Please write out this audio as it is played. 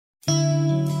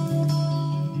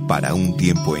Para un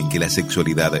tiempo en que la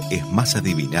sexualidad es más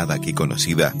adivinada que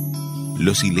conocida,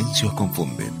 los silencios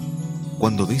confunden.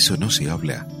 Cuando de eso no se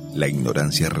habla, la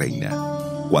ignorancia reina.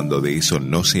 Cuando de eso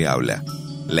no se habla,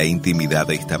 la intimidad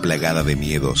está plagada de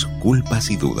miedos, culpas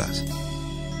y dudas.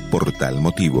 Por tal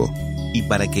motivo, y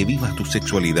para que vivas tu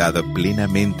sexualidad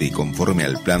plenamente y conforme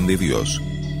al plan de Dios,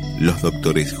 los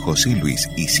doctores José Luis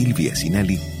y Silvia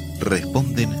Sinali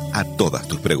responden a todas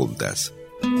tus preguntas.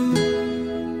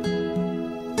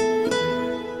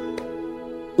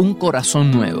 Un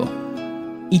corazón nuevo.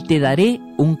 Y te daré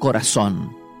un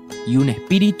corazón y un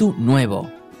espíritu nuevo.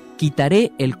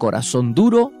 Quitaré el corazón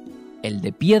duro, el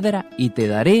de piedra, y te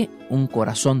daré un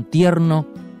corazón tierno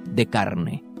de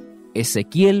carne.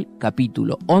 Ezequiel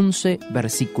capítulo 11,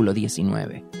 versículo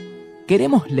 19.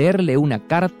 Queremos leerle una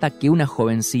carta que una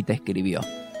jovencita escribió.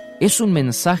 Es un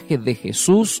mensaje de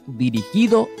Jesús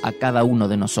dirigido a cada uno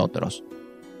de nosotros.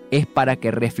 Es para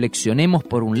que reflexionemos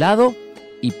por un lado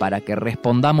y para que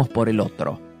respondamos por el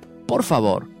otro. Por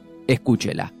favor,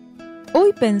 escúchela.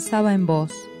 Hoy pensaba en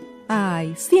vos.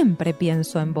 Ay, siempre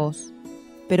pienso en vos.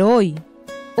 Pero hoy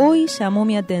llamó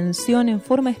mi atención en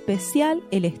forma especial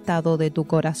el estado de tu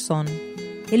corazón.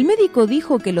 El médico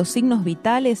dijo que los signos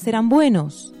vitales eran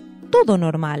buenos, todo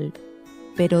normal.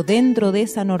 Pero dentro de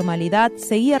esa normalidad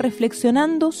seguía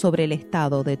reflexionando sobre el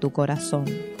estado de tu corazón.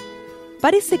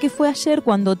 Parece que fue ayer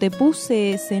cuando te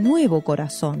puse ese nuevo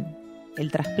corazón. El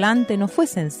trasplante no fue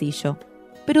sencillo,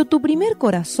 pero tu primer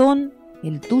corazón,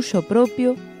 el tuyo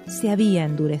propio, se había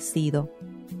endurecido.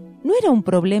 No era un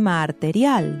problema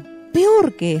arterial,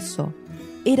 peor que eso.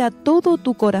 Era todo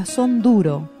tu corazón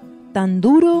duro, tan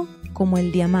duro como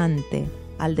el diamante,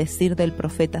 al decir del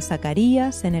profeta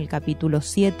Zacarías en el capítulo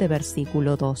 7,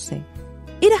 versículo 12.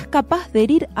 Eras capaz de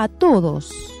herir a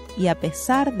todos y a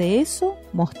pesar de eso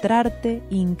mostrarte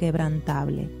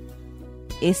inquebrantable.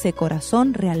 Ese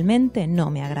corazón realmente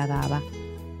no me agradaba.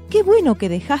 Qué bueno que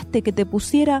dejaste que te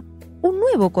pusiera un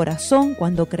nuevo corazón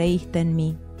cuando creíste en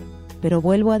mí. Pero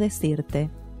vuelvo a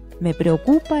decirte, me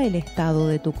preocupa el estado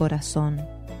de tu corazón.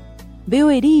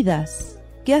 Veo heridas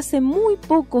que hace muy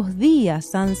pocos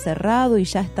días han cerrado y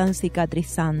ya están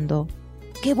cicatrizando.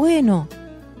 ¡Qué bueno!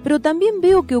 Pero también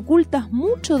veo que ocultas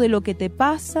mucho de lo que te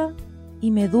pasa y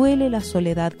me duele la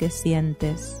soledad que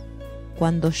sientes,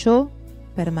 cuando yo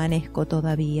permanezco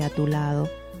todavía a tu lado.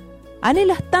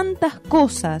 Anhelas tantas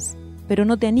cosas, pero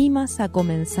no te animas a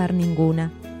comenzar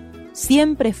ninguna.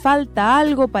 Siempre falta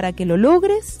algo para que lo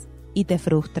logres y te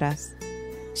frustras.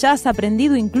 Ya has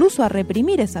aprendido incluso a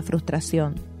reprimir esa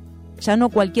frustración. Ya no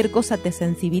cualquier cosa te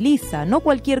sensibiliza, no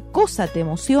cualquier cosa te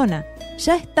emociona.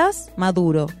 Ya estás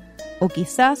maduro, o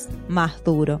quizás más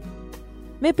duro.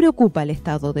 Me preocupa el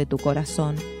estado de tu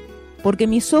corazón, porque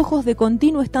mis ojos de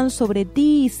continuo están sobre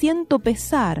ti y siento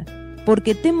pesar,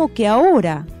 porque temo que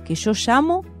ahora que yo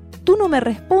llamo, tú no me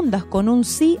respondas con un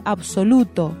sí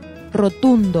absoluto,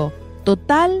 rotundo,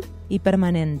 total y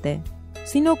permanente,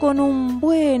 sino con un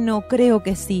bueno, creo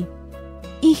que sí.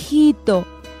 Hijito,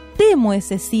 temo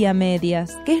ese sí a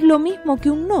medias, que es lo mismo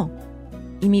que un no.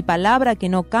 Y mi palabra que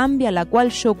no cambia, la cual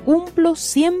yo cumplo,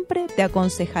 siempre te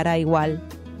aconsejará igual.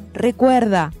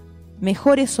 Recuerda,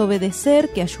 mejor es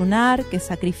obedecer que ayunar, que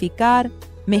sacrificar,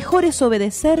 mejor es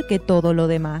obedecer que todo lo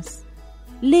demás.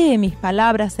 Lee mis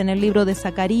palabras en el libro de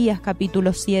Zacarías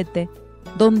capítulo 7,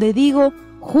 donde digo,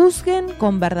 juzguen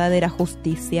con verdadera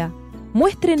justicia,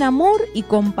 muestren amor y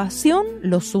compasión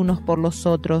los unos por los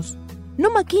otros,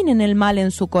 no maquinen el mal en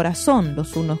su corazón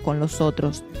los unos con los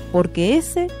otros, porque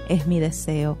ese es mi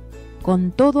deseo.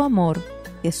 Con todo amor,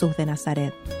 Jesús de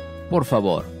Nazaret. Por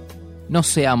favor, no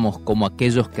seamos como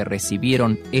aquellos que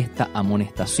recibieron esta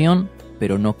amonestación,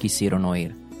 pero no quisieron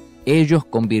oír. Ellos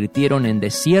convirtieron en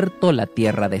desierto la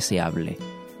tierra deseable.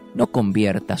 No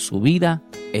convierta su vida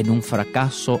en un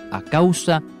fracaso a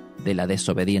causa de la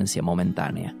desobediencia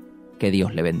momentánea. Que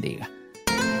Dios le bendiga.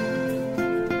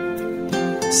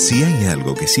 Si hay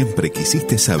algo que siempre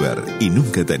quisiste saber y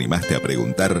nunca te animaste a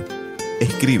preguntar,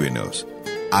 escríbenos.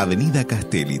 Avenida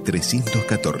Castelli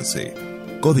 314,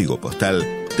 código postal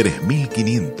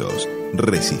 3500,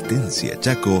 Resistencia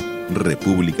Chaco,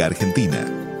 República Argentina,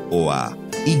 o a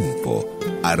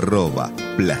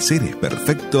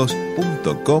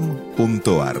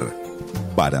info@placeresperfectos.com.ar.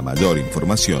 Para mayor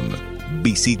información,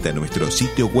 visita nuestro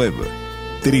sitio web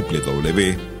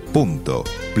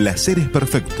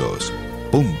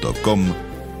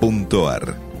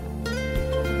www.placeresperfectos.com.ar.